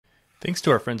Thanks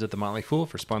to our friends at The Motley Fool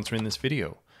for sponsoring this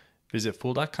video. Visit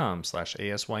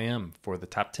fool.com/ASYM for the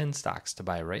top 10 stocks to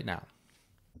buy right now.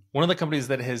 One of the companies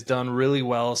that has done really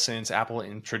well since Apple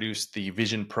introduced the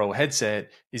Vision Pro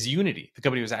headset is Unity. The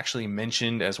company was actually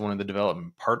mentioned as one of the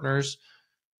development partners,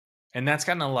 and that's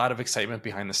gotten a lot of excitement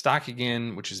behind the stock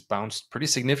again, which has bounced pretty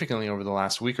significantly over the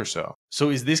last week or so.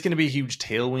 So is this going to be a huge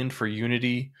tailwind for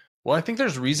Unity? Well, I think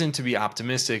there's reason to be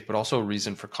optimistic, but also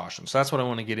reason for caution. So that's what I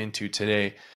want to get into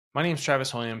today. My name is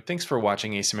Travis Hoyam. Thanks for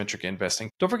watching Asymmetric Investing.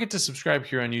 Don't forget to subscribe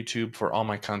here on YouTube for all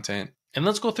my content. And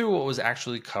let's go through what was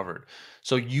actually covered.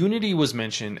 So Unity was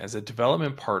mentioned as a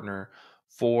development partner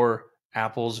for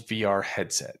Apple's VR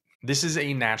headset. This is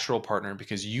a natural partner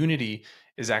because Unity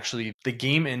is actually the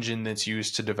game engine that's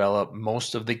used to develop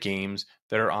most of the games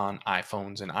that are on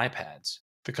iPhones and iPads.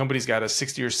 The company's got a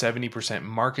 60 or 70%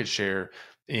 market share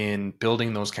in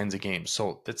building those kinds of games.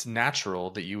 So that's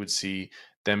natural that you would see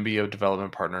them be a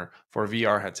development partner for a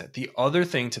VR headset. The other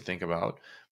thing to think about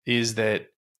is that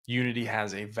Unity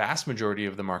has a vast majority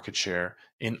of the market share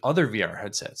in other VR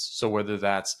headsets. So whether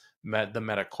that's the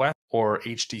Meta Quest or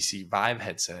HTC Vive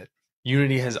headset,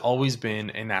 Unity has always been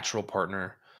a natural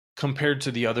partner compared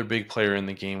to the other big player in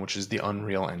the game, which is the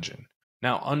Unreal Engine.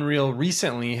 Now, Unreal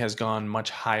recently has gone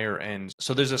much higher end.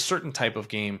 So there's a certain type of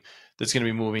game that's going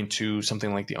to be moving to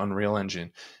something like the Unreal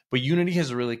Engine. But Unity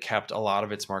has really kept a lot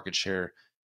of its market share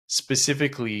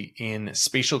specifically in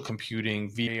spatial computing,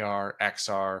 VR,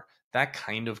 XR. That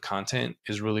kind of content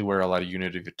is really where a lot of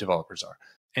Unity developers are.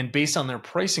 And based on their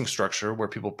pricing structure, where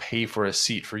people pay for a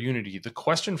seat for Unity, the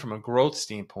question from a growth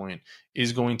standpoint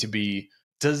is going to be,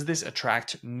 does this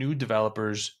attract new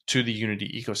developers to the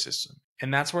Unity ecosystem?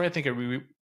 And that's where I think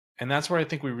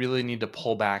we really need to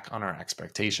pull back on our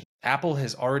expectations. Apple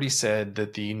has already said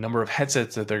that the number of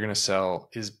headsets that they're going to sell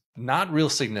is not real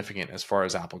significant as far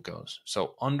as Apple goes.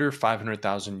 So under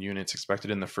 500,000 units expected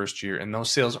in the first year, and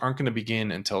those sales aren't going to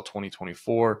begin until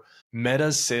 2024.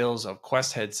 Meta's sales of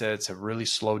Quest headsets have really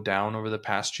slowed down over the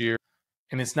past year,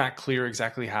 and it's not clear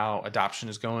exactly how adoption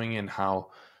is going and how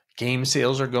game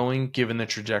sales are going given the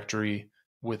trajectory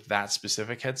with that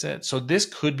specific headset. So this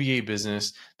could be a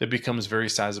business that becomes very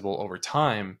sizable over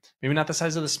time. Maybe not the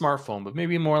size of the smartphone, but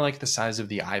maybe more like the size of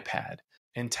the iPad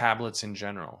and tablets in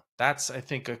general. That's, I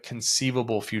think, a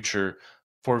conceivable future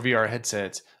for VR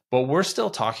headsets, but we're still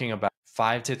talking about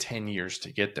 5 to 10 years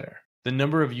to get there. The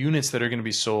number of units that are going to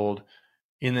be sold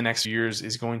in the next years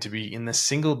is going to be in the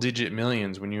single-digit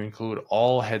millions when you include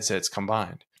all headsets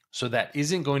combined. So that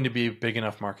isn't going to be a big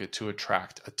enough market to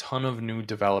attract a ton of new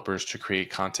developers to create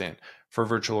content for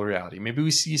virtual reality. Maybe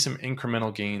we see some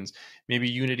incremental gains. Maybe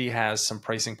Unity has some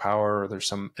pricing power or there's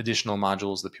some additional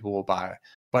modules that people will buy.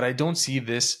 But I don't see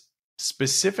this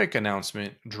specific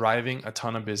announcement driving a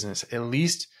ton of business, at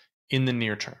least in the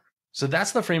near term. So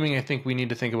that's the framing I think we need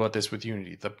to think about this with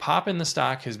Unity. The pop in the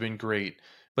stock has been great,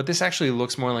 but this actually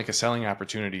looks more like a selling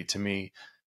opportunity to me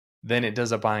than it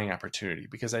does a buying opportunity,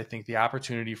 because I think the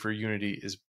opportunity for Unity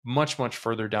is much, much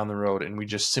further down the road, and we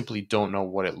just simply don't know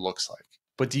what it looks like.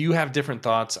 But do you have different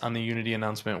thoughts on the Unity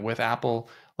announcement with Apple?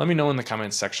 Let me know in the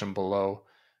comments section below.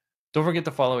 Don't forget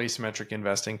to follow Asymmetric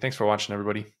Investing. Thanks for watching,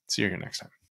 everybody. See you here next time.